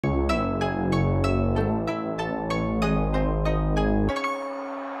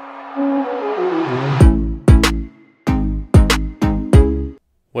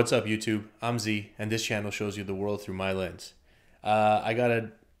What's up, YouTube? I'm Z, and this channel shows you the world through my lens. I got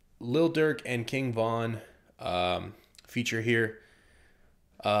a Lil Durk and King Von feature here.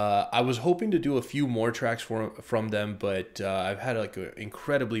 I was hoping to do a few more tracks from them, but I've had like an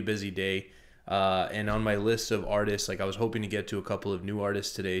incredibly busy day. And on my list of artists, I was hoping to get to a couple of new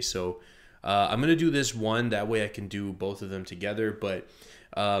artists today. So I'm going to do this one. That way I can do both of them together. But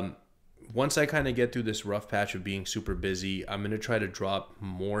once I kind of get through this rough patch of being super busy, I'm going to try to drop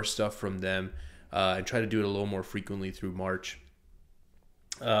more stuff from them and try to do it a little more frequently through March.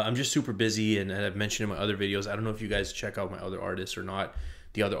 I'm just super busy, and I've mentioned in my other videos, I don't know if you guys check out my other artists or not,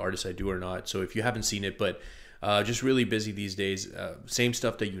 the other artists I do or not. So if you haven't seen it, but just really busy these days. Same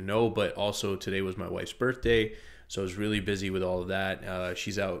stuff that you know, but also today was my wife's birthday, so I was really busy with all of that.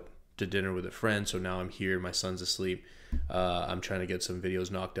 She's out to dinner with a friend, so now I'm here. My son's asleep. I'm trying to get some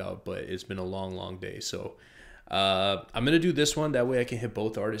videos knocked out, but it's been a long day. So I'm going to do this one. That way I can hit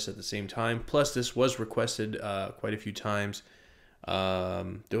both artists at the same time. Plus, this was requested quite a few times.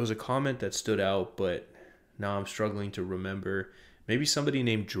 There was a comment that stood out, but now I'm struggling to remember. Maybe somebody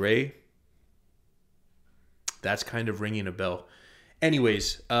named Dre. That's kind of ringing a bell.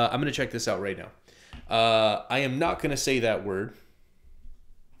 Anyways, I'm going to check this out right now. I am not going to say that word,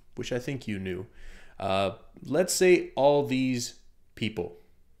 which I think you knew. Let's say all these people,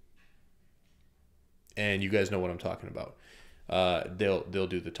 and you guys know what I'm talking about. They'll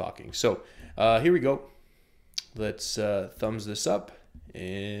do the talking. So here we go. Let's thumbs this up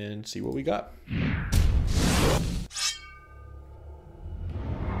and see what we got.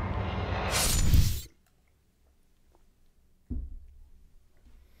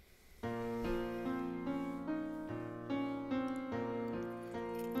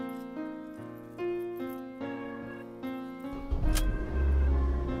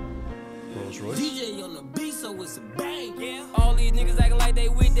 DJ on the beat, so it's a bang, yeah. All these niggas acting like they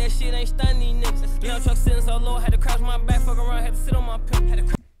with that shit, ain't stunning these niggas. Young truck sitting so low, had to crouch my back, fuck around, had to sit on my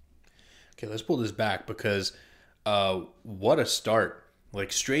pimp. Okay, let's pull this back because what a start.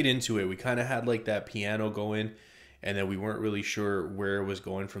 Like straight into it, we kind of had like that piano going, and then we weren't really sure where it was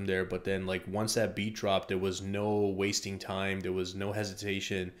going from there. But then like once that beat dropped, there was no wasting time. There was no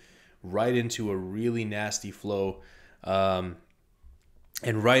hesitation. Right into a really nasty flow.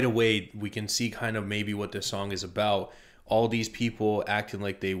 And right away, we can see kind of maybe what this song is about. All these people acting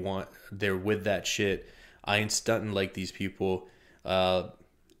like they're with that shit. I ain't stunting like these people. And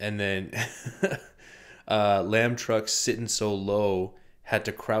then Lamb trucks sitting so low, had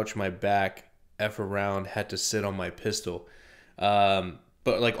to crouch my back, F around, had to sit on my pistol. But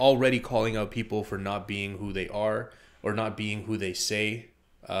like already calling out people for not being who they are or not being who they say.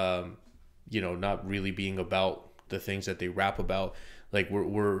 Not really being about the things that they rap about. Like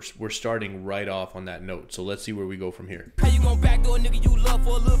we're starting right off on that note. So let's see where we go from here. How you gon' backdoor nigga you love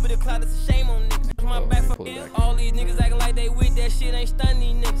for a little bit of clout? It's a shame on niggas. My back for all these niggas acting like they with that shit, ain't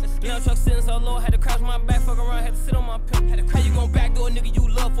stunning these niggas. Young truck sitting so low, had to crouch my back, fuck around, had to sit on my pimp. How you gon' backdoor nigga you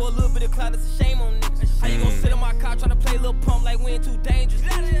love for a little bit of clout? It's a shame on niggas. How you gon' sit on my car trying to play a little pump like we ain't too dangerous?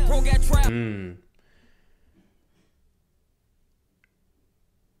 Bro got trapped.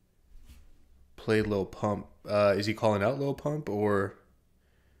 Play Lil Pump. Is he calling out Lil Pump or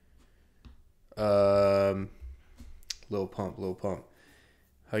Lil Pump?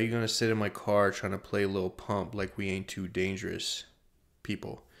 How you gonna sit in my car trying to play Lil Pump like we ain't too dangerous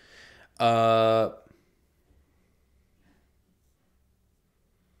people? I'm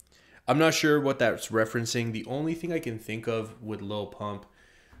not sure what that's referencing. The only thing I can think of with Lil Pump,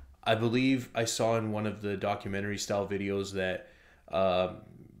 I believe I saw in one of the documentary style videos that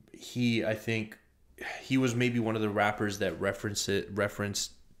I think he was maybe one of the rappers that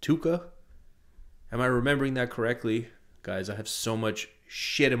referenced Tuka. Am I remembering that correctly? Guys, I have so much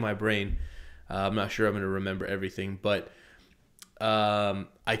shit in my brain. I'm not sure I'm going to remember everything, but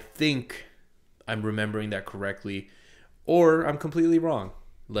I think I'm remembering that correctly, or I'm completely wrong.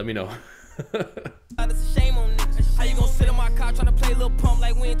 Let me know. It's a shame on niggas. How you gon' sit in my car trying to play a little pump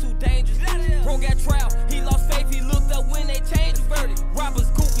like we ain't too dangerous? Bro got trial, he lost faith, he looked up when they changed the verdict. Robbers,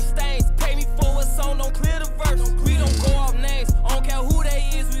 goofy stains, pay me for a song, don't clear the verse. We don't go off names, I don't care who they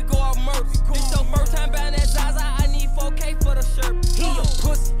is, we go off murder. This your first time buying that Zaza, I need 4K for the shirt. He a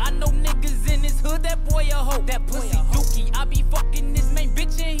pussy, I know niggas in this hood, that boy a hoe. That pussy dookie, I be fucking this main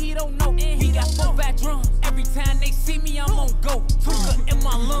bitch and he don't know. He got 4 fat drums, every time they see me I'm on go. Tuka in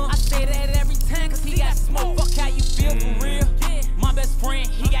my lungs, I say that every time cause he got smoke. Fuck how you feel for real? My best friend,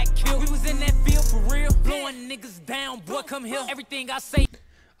 he got killed. We was in that field for real. Blowing niggas down, boy come here. Everything I say.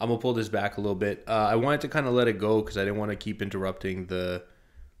 I'm gonna pull this back a little bit. I wanted to kind of let it go because I didn't want to keep interrupting the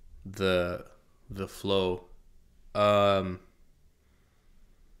flow.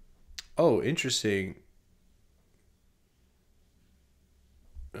 Oh, interesting.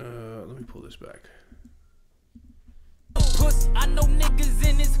 Let me pull this back. Puss, I know niggas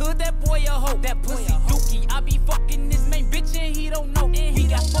in this hood, that boy a hoe. That pussy dookie, I be fucking this main bitch and he don't know. And he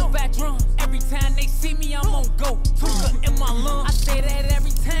got 4 fat drums. Every time they see me, I'm on go. Tuka in my lungs. I say that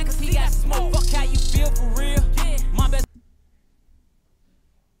every time cause he got smoke. Fuck how you feel for real. Yeah, my best.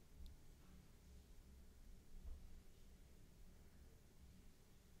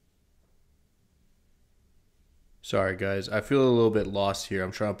 Sorry, guys. I feel a little bit lost here.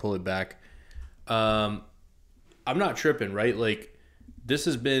 I'm trying to pull it back. I'm not tripping, right? Like, this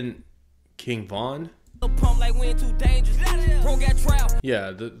has been King Von. Pump like we ain't too dangerous. Bro got trial.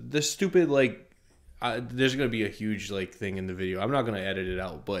 Yeah, the stupid, like, there's going to be a huge, like, thing in the video. I'm not going to edit it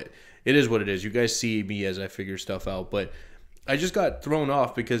out, but it is what it is. You guys see me as I figure stuff out, but I just got thrown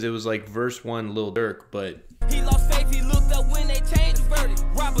off because it was, like, verse 1, Lil Durk, but... He lost faith, he looked up when they changed the verdict.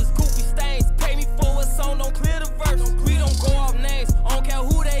 Robbers, goofy stains, pay me for a song, don't clear the verse. We don't go off names, I don't care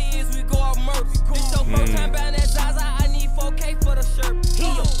who they is, we go off murder. This your first time buying that Zaza, I need 4K for the shirt. He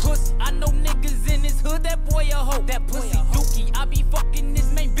a puss, I know niggas in this hood, that boy a hoe. That pussy dookie, I be fucking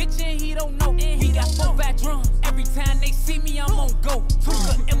this main bitch and he don't know. And he got 4 fat drums, every time they see me, I'm on go.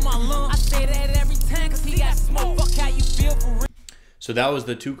 Tuka in my lungs, I say that every time cause he got smoke. Fuck how you feel for real. So that was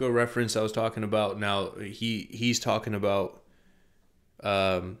the Tuca reference I was talking about. Now he's talking about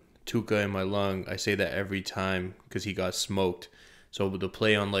Tuca in my lung. I say that every time because he got smoked. So the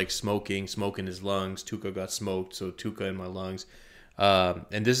play on like smoke in his lungs, Tuca got smoked, so Tuca in my lungs.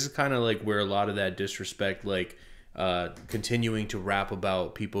 And this is kind of like where a lot of that disrespect, like continuing to rap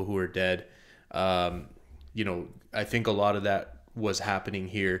about people who are dead. You know, I think a lot of that was happening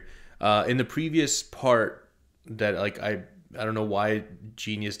here. In the previous part that like I don't know why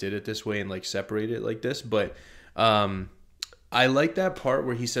Genius did it this way and like separate it like this, but I like that part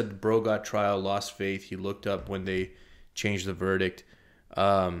where he said the bro got trial, lost faith. He looked up when they changed the verdict.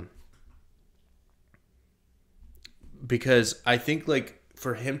 Because I think like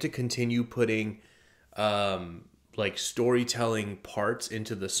for him to continue putting like storytelling parts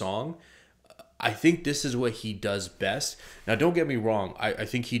into the song, I think this is what he does best. Now, don't get me wrong. I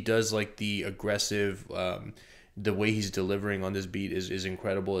think he does like the aggressive, the way he's delivering on this beat is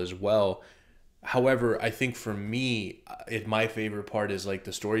incredible as well. However, I think for me, my favorite part is like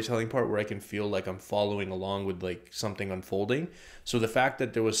the storytelling part where I can feel like I'm following along with like something unfolding. So the fact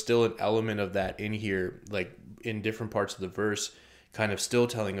that there was still an element of that in here, like in different parts of the verse, kind of still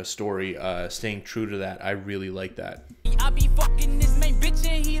telling a story, staying true to that, I really like that. I be fucking this main bitch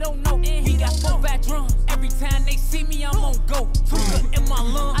and he don't know. And he got 4 fat drums. Every time they see me, I'm on go. Tuka in my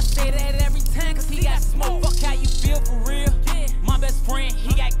lungs. I say that every time cause he got smoke. Fuck how you feel for real. Yeah. My best friend,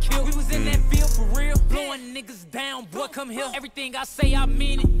 he got killed. We was in that field for real. Blowing niggas down, boy, come here. Everything I say, I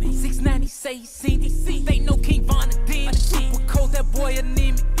mean it. 690 say he seen it. They know King Von a demon. With cold, that boy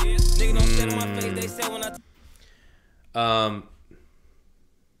anemic. Yeah. Nigga don't say to my face, they say when I...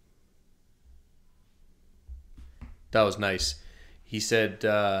 That was nice. He said,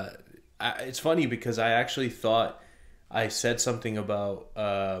 it's funny because I actually thought I said something about,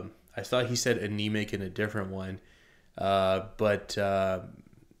 I thought he said anemic in a different one.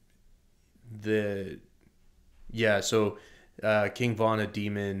 King Von a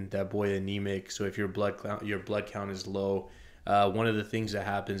demon, that boy anemic. So if your blood count is low, one of the things that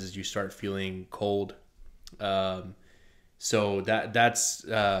happens is you start feeling cold. So that's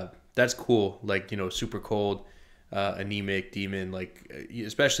cool. Like, you know, super cold. Anemic, demon, like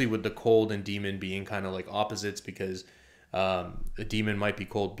especially with the cold and demon being kind of like opposites, because a demon might be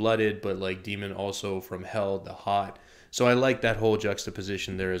cold-blooded, but like demon also from hell, the hot. So I like that whole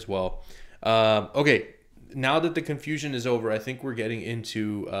juxtaposition there as well. Okay, now that the confusion is over, I think we're getting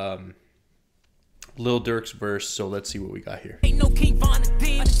into Lil Durk's verse. So let's see what we got here. Ain't no King Von a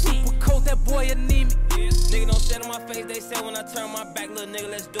demon. Cold, that boy anemic. Nigga don't say to my face, they say when I turn my back, little nigga,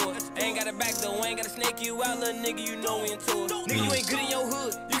 let's do it. Ain't got a back though, ain't gotta snake you out, little nigga, you know we into it. Nigga, you ain't good in your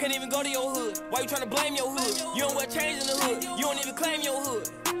hood, you can't even go to your hood. Why you tryna blame your hood? You don't wear chains in the hood, you don't even claim your hood.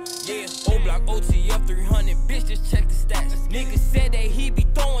 Yeah, O block OTF 300, bitch, just check the stats. Nigga said that he be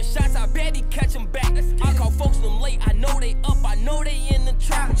throwing shots, I bet he catch him back. I call folks them late, I know they up, I know they in the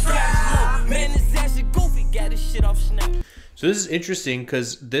trap. Man, this ass is goofy, got his shit off snap. So this is interesting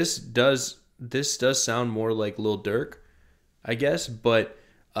because this does sound more like Lil Durk, I guess, but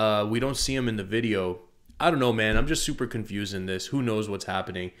we don't see him in the video. I don't know, man. I'm just super confused in this. Who knows what's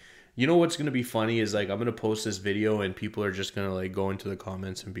happening? You know what's going to be funny is like I'm going to post this video and people are just going to like go into the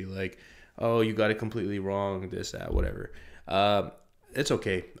comments and be like, oh, you got it completely wrong, this, that, whatever. It's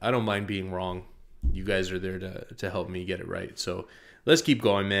okay. I don't mind being wrong. You guys are there to help me get it right. So let's keep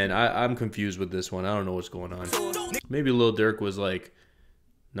going, man. I'm confused with this one. I don't know what's going on. Maybe Lil Durk was like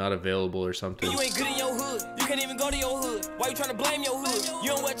not available or something. You ain't good in your hood. You can't even go to your hood. Why you trying to blame your hood? You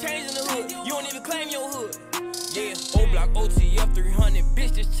don't wear chains in the hood. You don't even claim your hood. Yeah, O block OTF 300.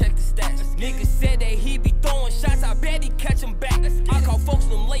 Bitch, just check the stats. Niggas said that he be throwing shots. I bet he catch them back. I call folks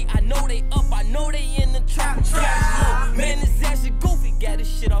them late. I know they up. I know they in the trap. Man, this ass shit goofy. Got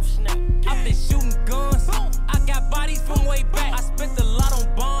this shit off Snap. I been shooting guns. I got bodies from way back. I spent a lot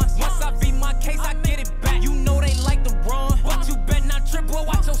on bonds. Once I beat my case, I get it back. You know they like to run, but you bet not trip, boy.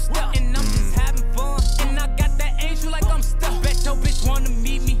 Watch your step. And I'm just having fun. And I got that angel like I'm stuck. Bet your bitch wanna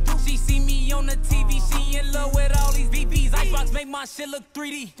meet me. She see me on the TV. She in love with all these BBs. Icebox make my shit look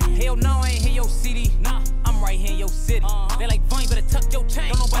 3D. Hell no, I ain't hear your CD. Nah, I'm right here in your city. They like, Vine, better tuck your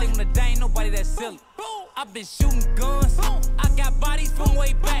chain. Don't nobody wanna die, ain't nobody that silly. I been shooting guns. I got bodies from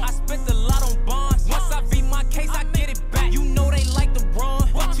way back. I spent a lot on bonds. Once I beat my case, I get it back. You know they like to run,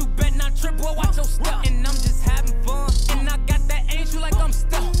 but you bet not trip, boy. Watch your step. And I'm just having fun. And I got that angel like I'm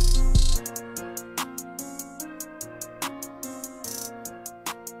stuck.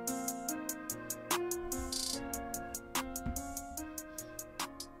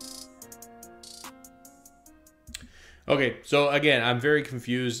 Okay, so again, I'm very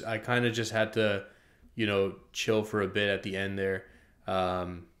confused. I kind of just had to, you know, chill for a bit at the end there.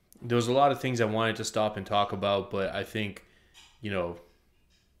 There was a lot of things I wanted to stop and talk about, but I think, you know,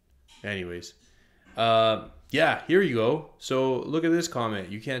 anyways. Yeah, here you go. So look at this comment.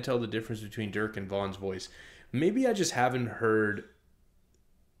 You can't tell the difference between Durk and Vaughn's voice. Maybe I just haven't heard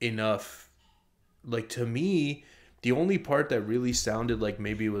enough. Like, to me, the only part that really sounded like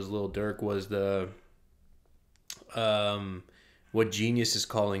maybe it was Lil Durk was the what Genius is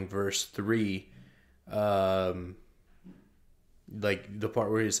calling verse 3, like the part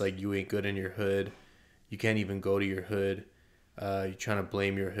where it's like, you ain't good in your hood, you can't even go to your hood, you're trying to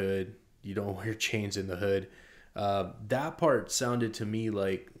blame your hood, you don't wear chains in the hood. That part sounded to me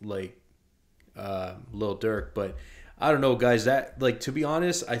like Lil Durk, but I don't know, guys. That, like, to be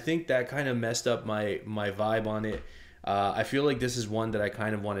honest, I think that kind of messed up my vibe on it. I feel like this is one that I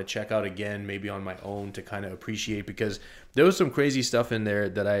kind of want to check out again, maybe on my own, to kind of appreciate, because there was some crazy stuff in there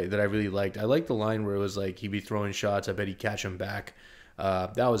that I really liked. I liked the line where it was like, he'd be throwing shots, I bet he'd catch them back.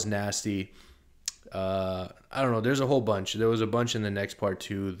 That was nasty. I don't know. There's a whole bunch. There was a bunch in the next part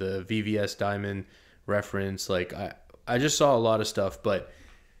too. The VVS Diamond reference. Like, I just saw a lot of stuff, but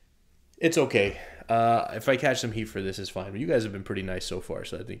it's okay. If I catch some heat for this, it's fine. You guys have been pretty nice so far,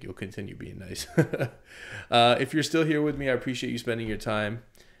 so I think you'll continue being nice. If you're still here with me, I appreciate you spending your time.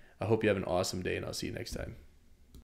 I hope you have an awesome day, and I'll see you next time.